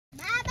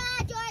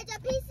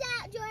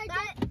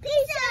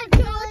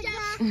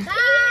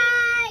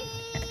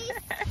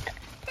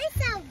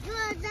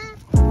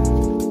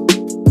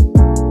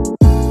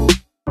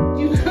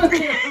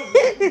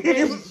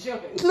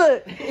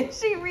Look,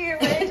 she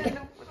rearranging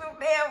the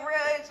damn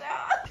rugs,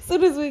 y'all. As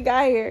soon as we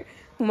got here,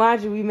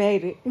 mind you, we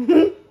made it.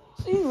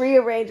 She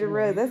rearranging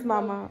rugs. That's my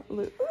mom.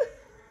 Look.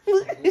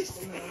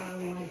 This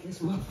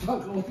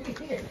motherfucker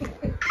over here.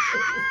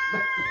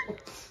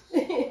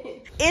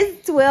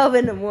 It's 12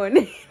 in the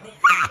morning.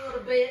 I go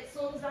to bed as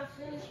soon as I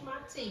finish my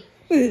tea.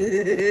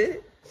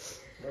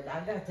 But I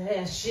got to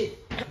have shit.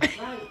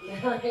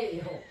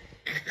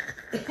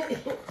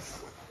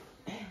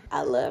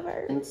 I love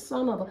her. And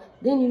son of a.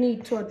 Then you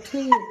need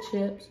tortilla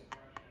chips.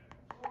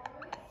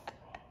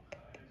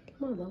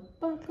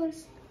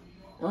 Motherfuckers.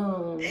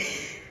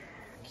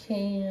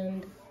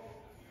 Canned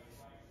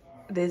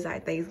This is our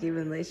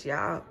Thanksgiving list,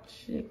 y'all.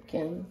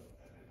 chicken.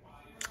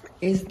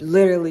 It's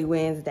literally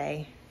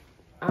Wednesday.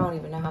 I don't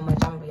even know how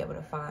much I'm gonna be able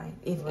to find,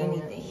 if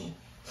anything.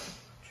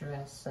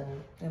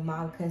 Dressing. And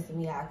mom cussing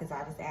me out because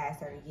I just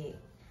asked her to get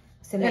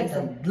It's the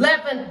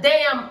 11th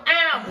damn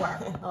hour.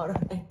 Hold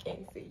on, I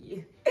can't see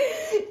you.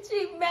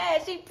 She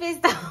mad. She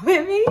pissed off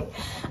at me.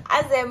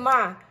 I said,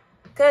 Ma,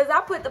 because I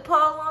put the poll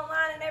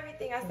online and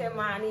everything. I said,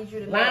 Ma, I need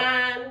you to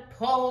Line,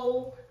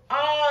 pole,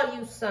 all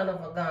you son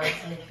of a guns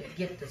need to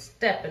get to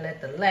stepping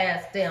at the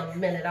last damn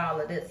minute. All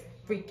of this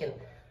freaking,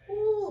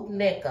 ooh,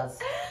 knickers.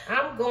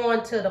 I'm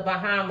going to the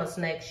Bahamas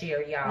next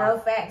year, y'all. No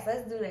facts.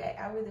 Let's do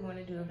that. I really want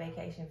to do a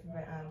vacation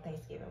for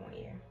Thanksgiving one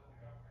year.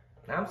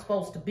 I'm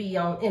supposed to be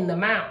in the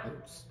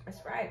mountains.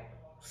 That's right.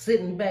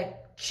 Sitting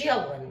back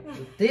chilling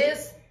with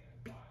this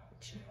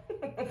bitch.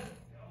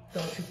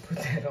 Don't you put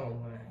that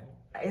online.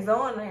 It's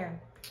on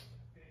there.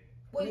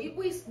 Well,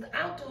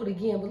 I'll do it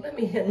again, but let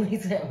me at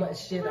least have my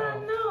shit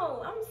on.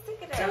 No, I'm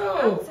sick of that.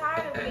 Don't. I'm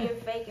tired of being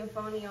fake and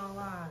phony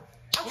online.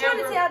 I'm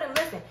trying to tell them,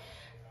 listen,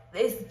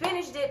 it's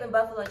spinach dip and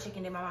buffalo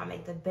chicken dip. My mom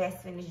makes the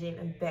best spinach dip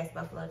and best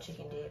buffalo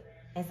chicken dip.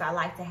 And so I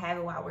like to have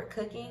it while we're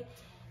cooking.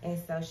 And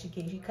so she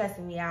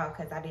cussing me out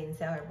because I didn't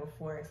tell her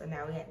before. So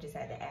now we just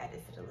had to add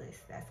this to the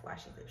list. That's why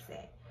she's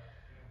upset.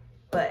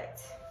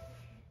 But,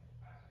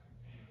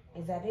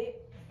 is that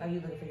it? Are you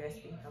looking for your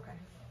recipe? Okay.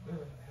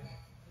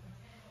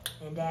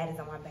 And Dad is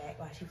on my back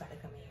while she about to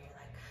come in here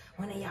like,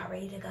 when are y'all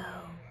ready to go?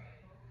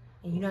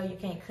 And you know you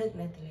can't cook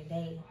nothing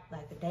today,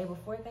 like the day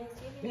before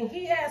Thanksgiving. And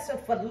he asking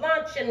for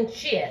lunch and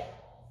shit.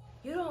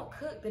 You don't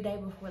cook the day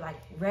before like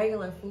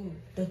regular food.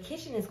 The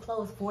kitchen is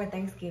closed for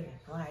Thanksgiving.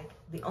 Like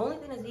the only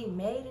thing that's being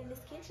made in this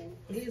kitchen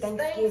is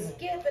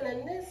Thanksgiving.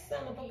 And this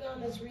son of a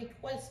gun is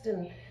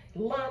requesting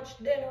lunch,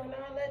 dinner, and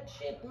all that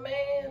shit,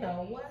 man,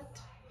 or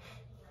what?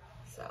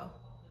 So,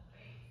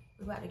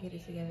 we're about to get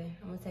it together.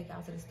 I'm gonna take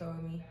y'all to the store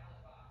with me.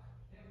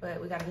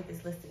 But we gotta get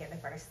this list together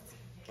first.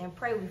 And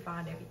pray we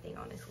find everything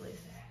on this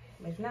list.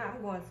 If not,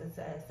 I'm going to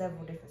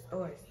several different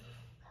stores.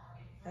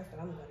 That's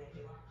what I'm gonna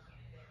do.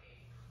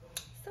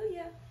 So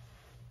yeah.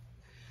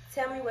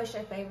 Tell me what's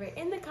your favorite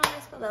in the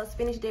comments below,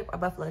 spinach dip or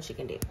buffalo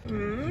chicken dip.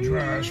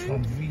 Drives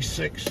from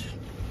V6 to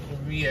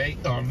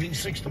V8, or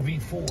V6 to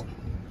V4.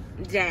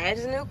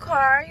 Dad's new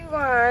car, you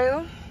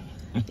want?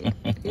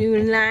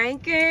 You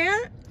like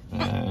it?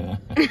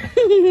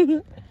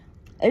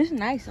 It's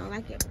nice, I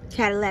like it.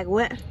 Cadillac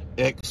what?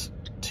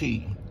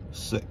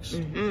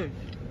 XT6.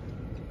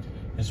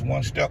 It's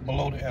one step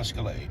below the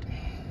Escalade.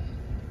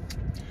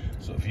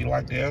 So if you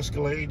like the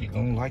Escalade, you're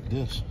gonna like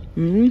this.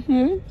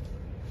 3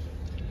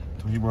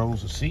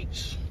 rows of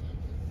seats.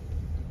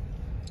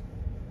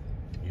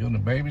 You and the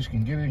babies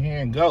can get in here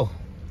and go.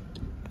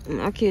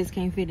 My kids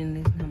can't fit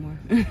in this no more.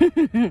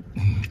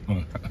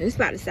 It's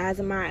about the size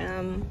of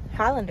my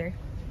Highlander.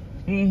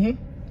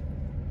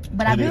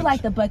 But I do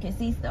like the bucket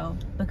seats though,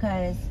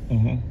 because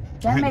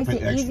that makes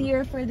it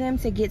easier for them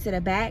to get to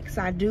the back.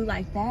 So I do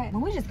like that. But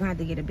we're just gonna have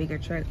to get a bigger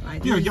truck.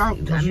 Like, yeah, y'all,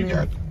 because you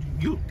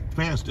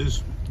past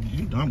this,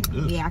 you done with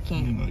this. Yeah, I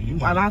can't. You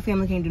know, my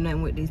family can't do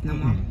nothing with this no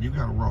more. You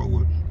gotta roll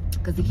with.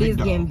 Because the kids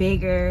getting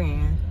bigger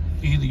and.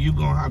 Either you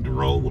gonna have to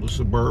roll with a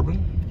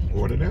Suburban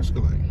or the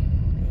Escalade.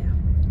 Yeah.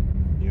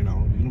 You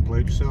know, you can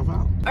play yourself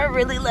out. I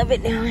really love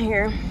it down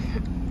here.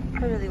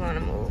 I really want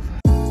to move.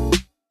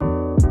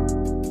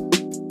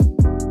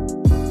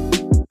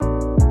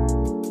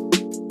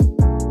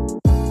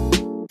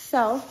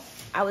 So,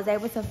 I was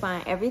able to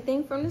find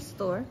everything from the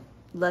store,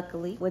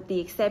 luckily, with the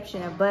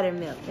exception of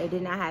buttermilk. They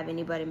did not have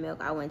any buttermilk.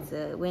 I went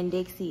to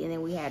Winn-Dixie and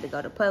then we had to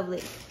go to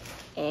Publix.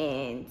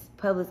 And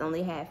Publix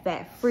only had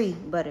fat-free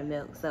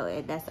buttermilk,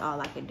 so that's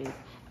all I could do.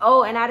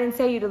 Oh, and I didn't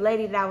tell you the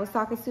lady that I was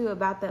talking to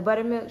about the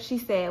buttermilk. She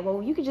said,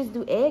 well, you could just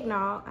do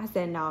eggnog. I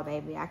said, no,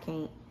 baby, I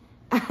can't.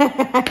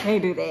 I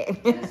can't do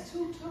that. That's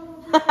too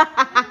total.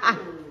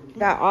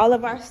 Got all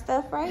of our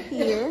stuff right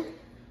here.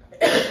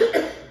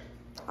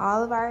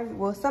 All of our,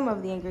 well, some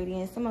of the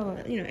ingredients, some of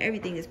them, you know,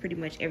 everything is pretty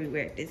much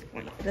everywhere at this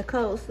point. The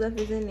cold stuff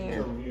is in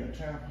there.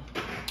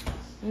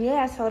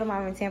 Yeah, I told them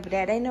I'm in Tampa.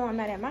 Dad, they know I'm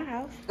not at my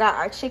house. Got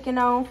our chicken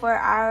on for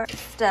our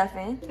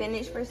stuffing.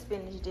 Spinach for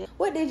spinach dip.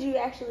 What did you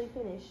actually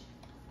finish?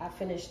 I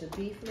finished the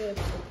beef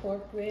ribs, the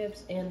pork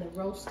ribs, and the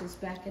roast is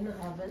back in the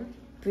oven.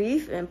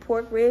 Beef and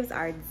pork ribs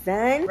are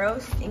done.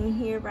 Roast in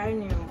here right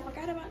now. I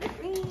forgot about the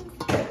greens.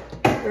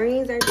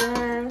 Greens are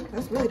done.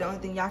 That's really the only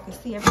thing y'all can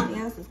see.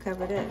 Everything else is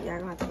covered up. Y'all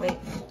gonna have to wait.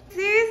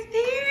 Sis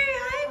Paris.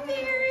 Hi,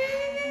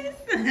 Paris.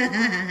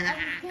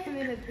 Come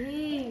in a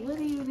pig. What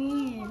do you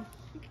mean?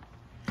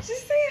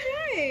 Just say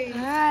hi.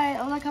 Hi.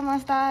 Hola, ¿cómo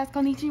estás?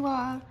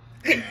 Konnichiwa.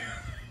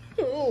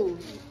 Ooh.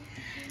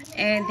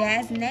 And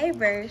Dad's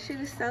neighbor, she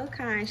was so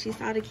kind. She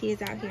saw the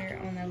kids out here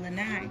on the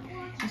lanai,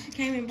 and she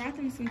came and brought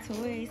them some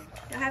toys.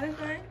 Y'all having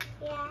fun?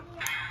 Yeah.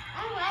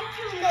 I like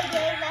when they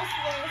gave us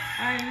this.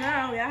 I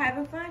know. Y'all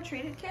having fun?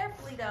 Treat it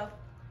carefully, though.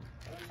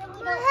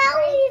 But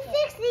how do you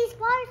fix these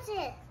parts?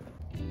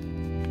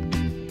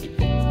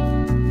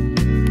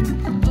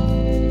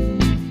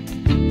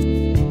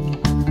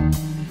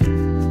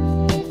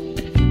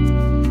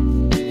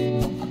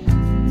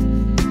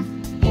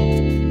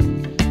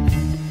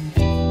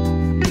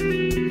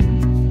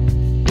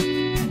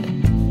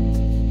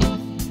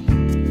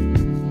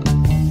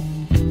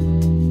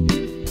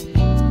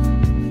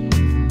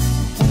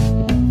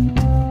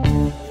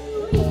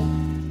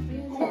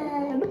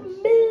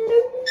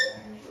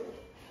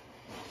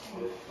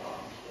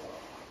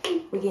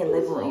 We're getting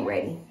living room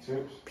ready.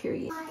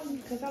 Period.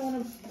 Because I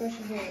want to brush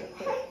your hair real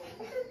quick.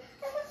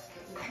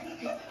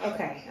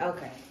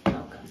 Okay.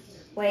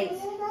 Wait.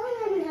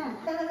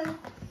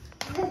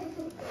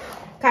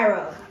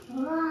 Cairo.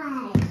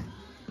 Why?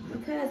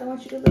 Because I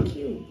want you to look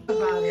cute.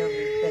 About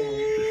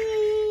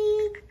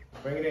everything.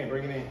 Bring it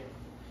in.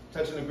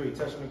 Touch and agree.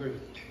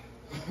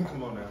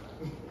 Come on now.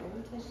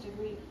 Touch the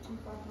green. Too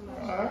far from us.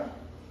 Alright.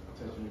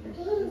 Touch and agree.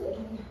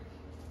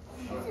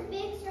 It's a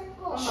big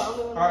circle.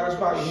 Alright, let's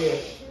bow your head.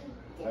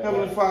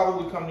 Heavenly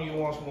Father, we come to you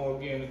once more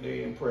again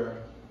today in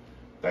prayer.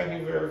 Thank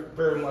you very,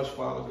 very much,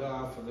 Father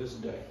God, for this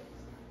day.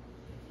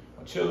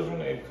 My children,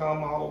 they've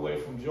come all the way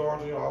from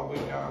Georgia, all the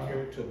way down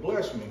here to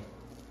bless me.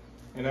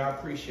 And I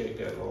appreciate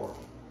that, Lord.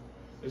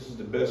 This is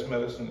the best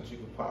medicine that you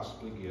could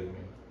possibly give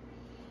me.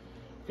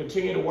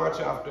 Continue to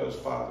watch after us,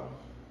 Father,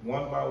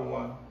 one by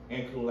one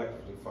and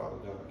collectively, Father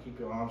God. Keep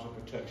your arms of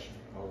protection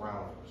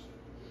around us.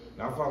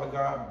 Now, Father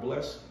God,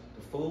 bless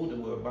the food that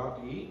we're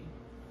about to eat.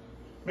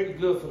 Make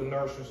it good for the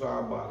nourishers of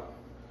our body.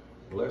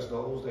 Bless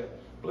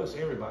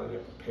everybody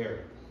that prepared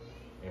it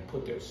and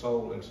put their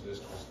soul into this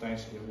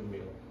Thanksgiving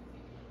meal.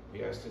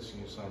 We ask this in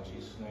your Son,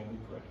 Jesus' name we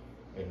pray.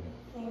 Amen.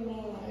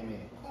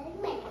 Amen.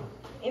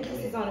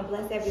 Emphasis on to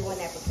bless everyone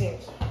that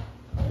prepares.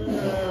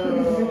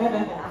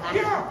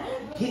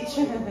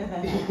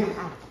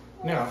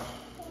 Now,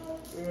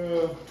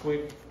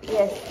 quick.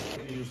 Yes.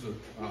 Use the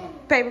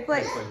Paper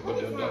plates. with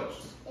the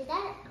adults. Is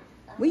that?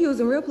 We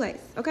using real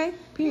plates, okay?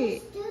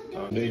 Period.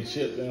 They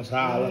chitlins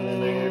hollering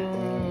and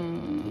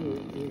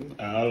everything.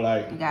 I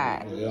like We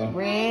got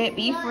bread,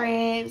 beef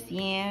ribs,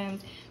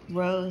 yams,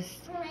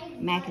 roast,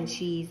 mac and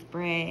cheese,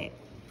 bread,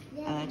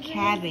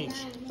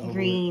 cabbage,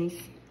 greens,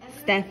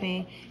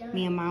 stuffing.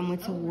 Me and Mom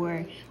went to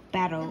war,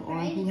 battle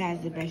on who has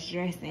the best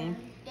dressing,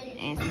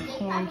 and some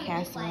corn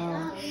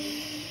casserole.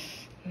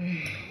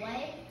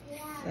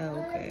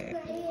 So good.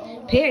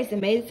 Paris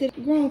made it to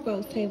the grown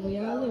folks table,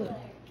 y'all. Look.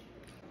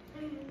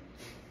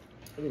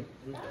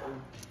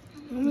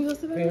 Let me go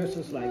sit Paris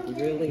is like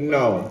really.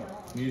 No,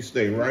 you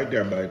stay right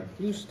there, baby.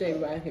 You stay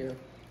right here.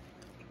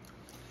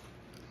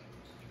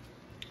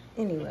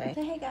 Anyway.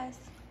 Say hey, guys.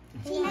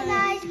 Hi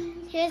guys.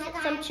 Here's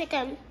some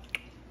chicken.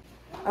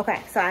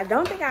 Okay, so I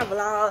don't think I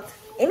vlogged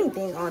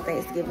anything on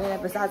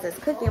Thanksgiving besides us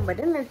cooking, but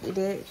then it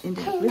did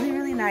really,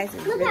 really nice.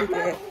 It's really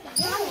good.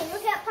 Mommy,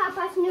 look at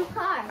Papa's new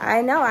car.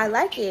 I know, I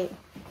like it.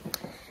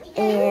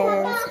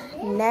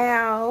 And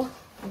now,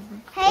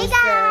 Hey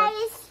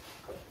guys.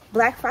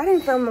 Black Friday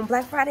film on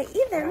Black Friday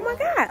either. Oh my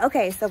God.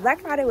 Okay, so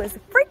Black Friday was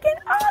freaking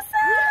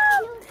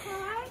awesome.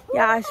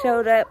 Y'all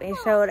showed up and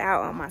showed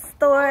out on my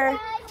store.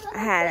 I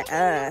had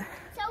a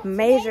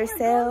major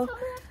sale.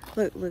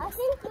 Look.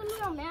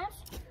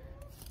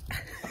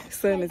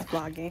 Son is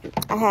vlogging.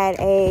 I had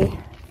a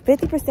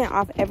 50%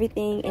 off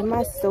everything in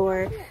my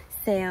store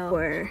sale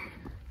for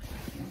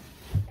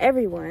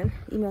everyone,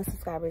 email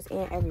subscribers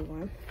and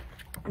everyone.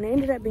 And it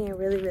ended up being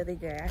really, really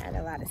good. I had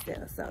a lot of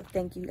sales. So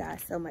thank you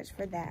guys so much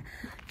for that.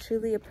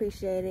 Truly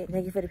appreciate it.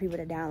 Thank you for the people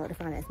that download the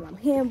Finance Mom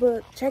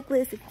Handbook.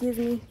 Checklist, excuse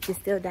me. You can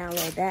still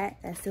download that.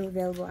 That's still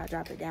available. I'll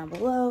drop it down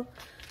below.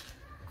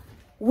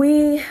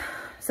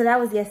 So that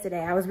was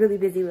yesterday. I was really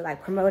busy with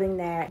like promoting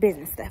that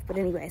business stuff. But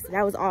anyway, so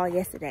that was all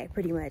yesterday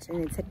pretty much.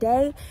 And then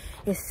today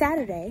is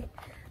Saturday,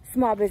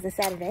 Small Business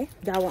Saturday.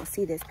 Y'all won't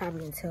see this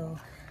probably until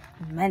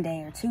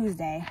Monday or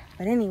Tuesday.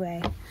 But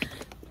anyway,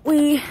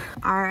 we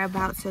are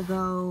about to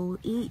go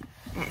eat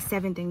at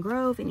 7th and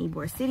Grove in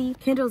Ybor City.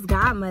 Kendall's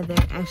godmother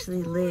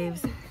actually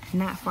lives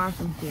not far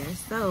from here.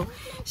 So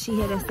she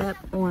hit us up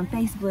on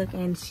Facebook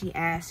and she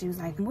was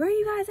like, where are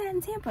you guys at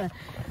in Tampa?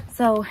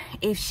 So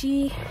if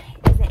she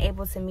isn't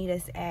able to meet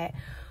us at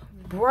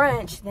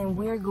brunch, then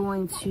we're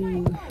going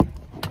to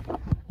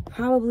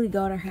probably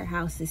go to her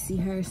house to see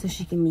her so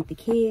she can meet the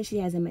kids. She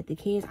hasn't met the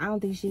kids. I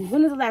don't think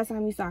when was the last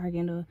time you saw her,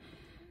 Kendall?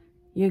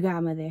 Your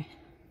godmother.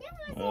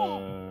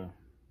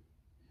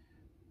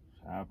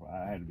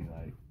 I had to be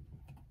like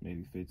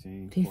maybe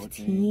 15, 15?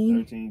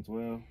 14, 13,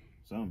 12,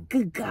 Some.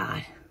 Good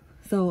God.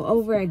 So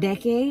over a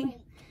decade,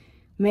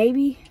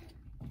 maybe.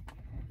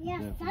 Yeah,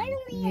 finally.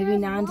 Maybe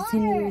 9 to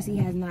 10 years he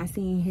has not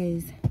seen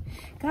his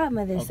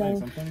godmother. Okay, so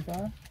some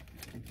 25?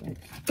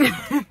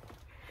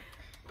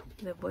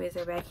 the boys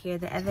are back here.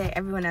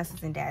 Everyone else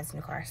is in Dad's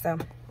new car. So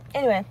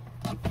anyway,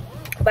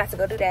 about to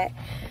go do that.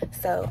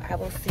 So I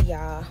will see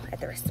y'all at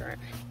the restaurant.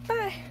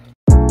 Bye.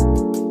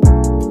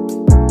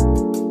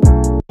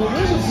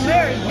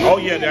 Oh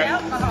yeah,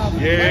 that was.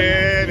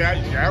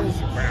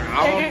 I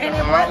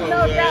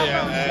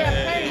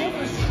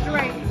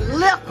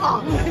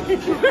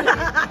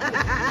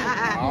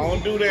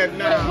don't do that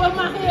now. What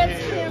my head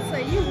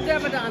say, you've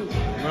never done it.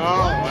 No,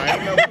 I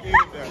ain't never did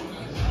that.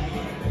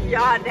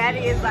 Y'all, Daddy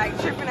is like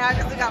tripping out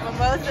because we got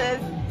mimosas.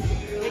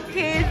 The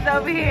kids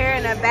over here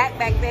in the back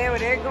there where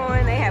they're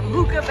going. They have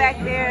hookah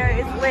back there.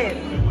 It's lit.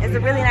 It's a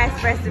really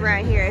nice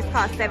restaurant here. It's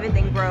called 7th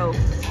and Grove.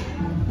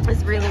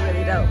 It's really,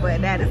 really dope.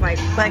 But Dad is like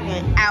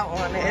fucking out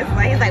on this.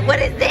 Like, he's like, what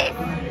is this?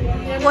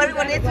 What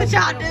is what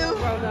y'all do?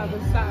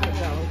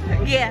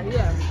 Yeah,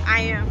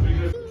 I am.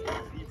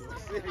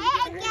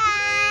 Hey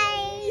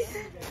guys,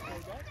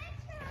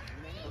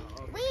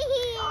 we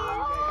here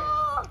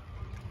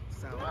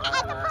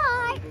at the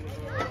park.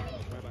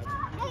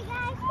 Hey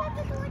guys, put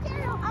the door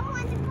down. I'm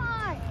on the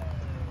park.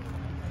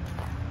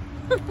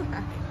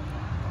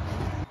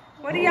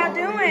 What are y'all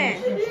doing?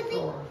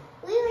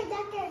 We were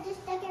just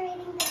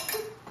decorating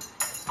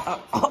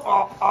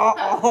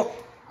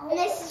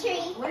this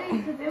tree.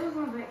 Because there was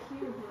one back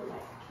here, but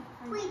like.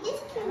 Wait, this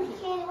candy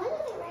cane,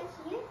 wasn't it right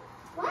here?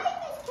 Why are you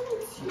guys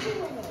putting two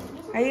in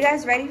it? Are you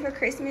guys ready for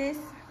Christmas?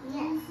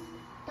 Yes.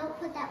 Don't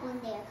put that one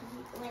there,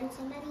 because when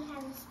somebody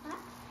has a spot,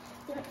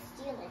 you don't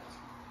steal it.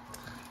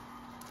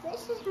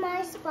 This is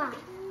my spot.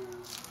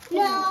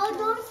 No,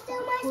 don't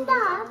steal my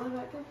spot.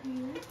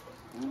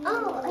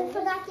 Oh, I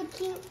forgot the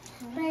cute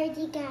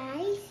birdie,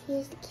 guys.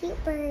 Here's the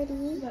cute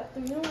birdie.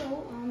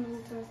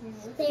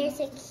 There's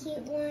a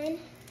cute one.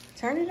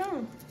 Turn it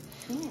on.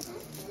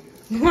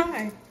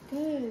 Why?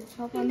 Good.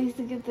 Papa needs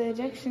to get the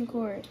ejection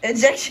cord.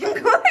 Ejection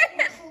cord?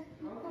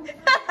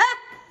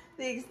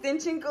 The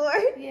extension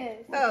cord?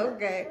 Yes. Oh,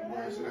 okay.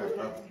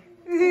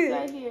 It's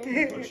right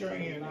here. Put your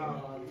hand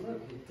on.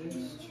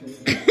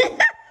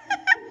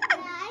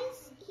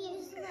 Guys,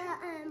 here's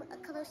a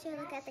closer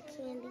look at the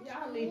candy.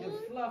 Y'all need to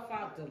fluff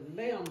out the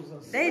limbs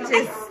or something. They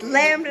just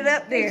slammed it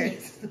up there.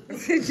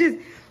 Just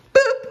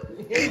boop.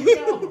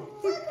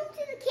 Welcome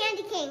to the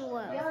candy cane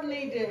world. Y'all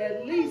need to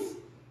at least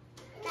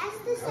That's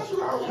the second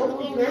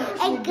candy cane.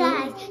 And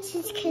guys,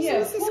 since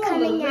Christmas is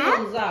coming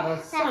up,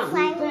 that's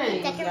why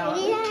we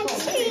decorated our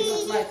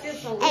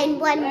tree. And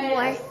one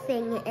more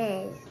thing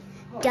is,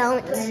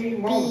 don't be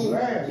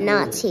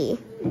naughty.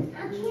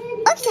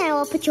 Okay, I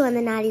will put you on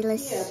the naughty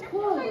list.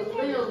 pull the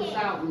limbs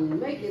out and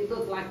make it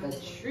look like a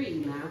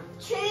tree now.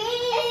 Tree!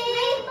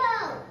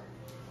 Rainbow!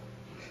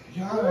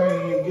 Y'all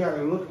ain't even got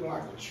it looking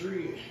like a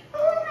tree.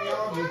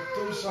 Y'all just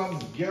threw something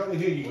together.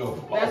 Here you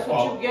go. That's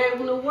what you gave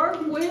them to work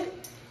with.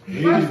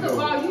 First of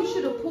all, you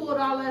should have pulled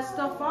all that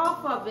stuff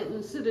off of it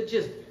instead of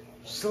just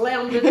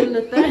slammed it in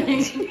the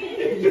thing.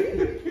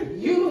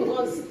 You the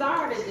one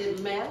started it,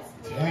 mess.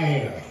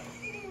 Damn.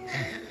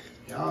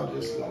 Y'all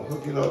just gonna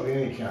hook it up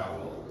any kind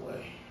of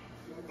way.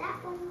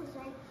 That one was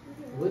right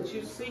here. What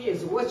you see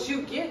is what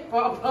you get,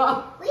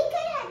 Papa. We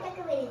could have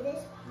decorated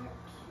this part.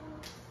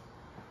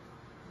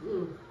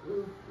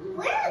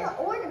 Where are the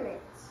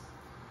ornaments?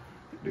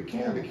 The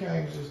candy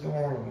cane's just the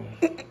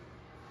ornament.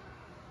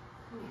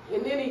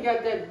 And then he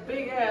got that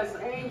big ass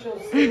angel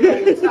sitting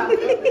on the top of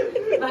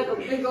it, like a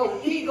big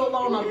old eagle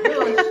on a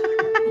bush.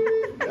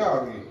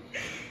 Y'all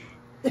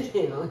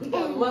You know, he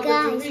got Mother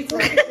Guys,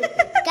 Teresa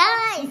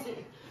guys!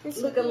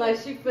 looking like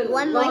she finna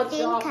One more launch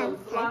thing, off can and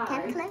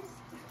fly.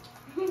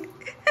 close?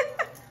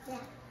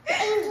 The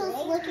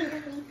angel's looking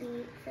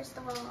creepy, first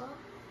of all.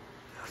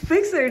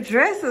 Fix her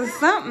dress or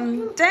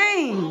something.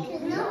 Dang.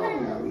 y'all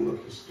gotta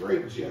look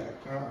straight jack,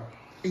 huh?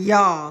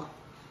 Y'all.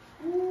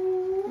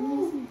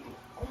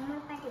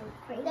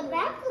 The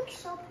back looks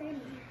so pretty.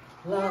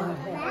 Lord,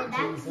 The have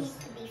back Jesus. needs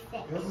to be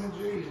fixed. Help me,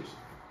 Jesus.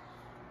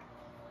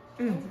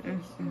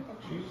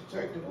 Jesus,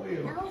 take the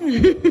wheel.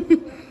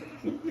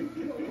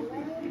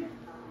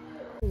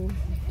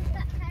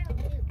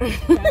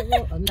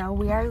 So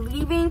we are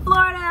leaving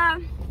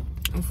Florida.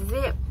 This is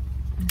it.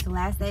 It's the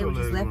last day. We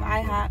just left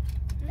IHOP.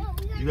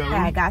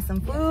 I got some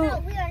food.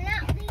 No, we are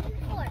not leaving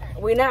Florida.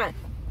 We're not.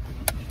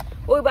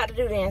 What we about to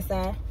do then,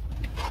 son?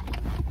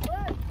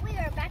 We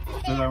are about to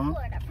stay in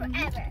Florida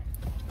forever.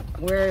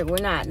 We're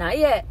not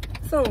yet.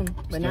 Soon,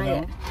 but not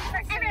yet.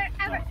 Forever,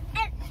 ever,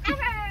 and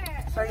ever.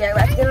 So yeah,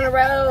 let's get on the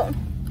road.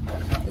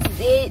 This is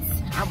it.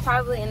 I'll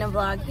probably end the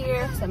vlog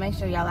here. So make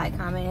sure y'all like,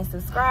 comment, and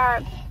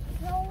subscribe.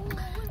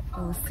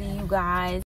 We'll see you guys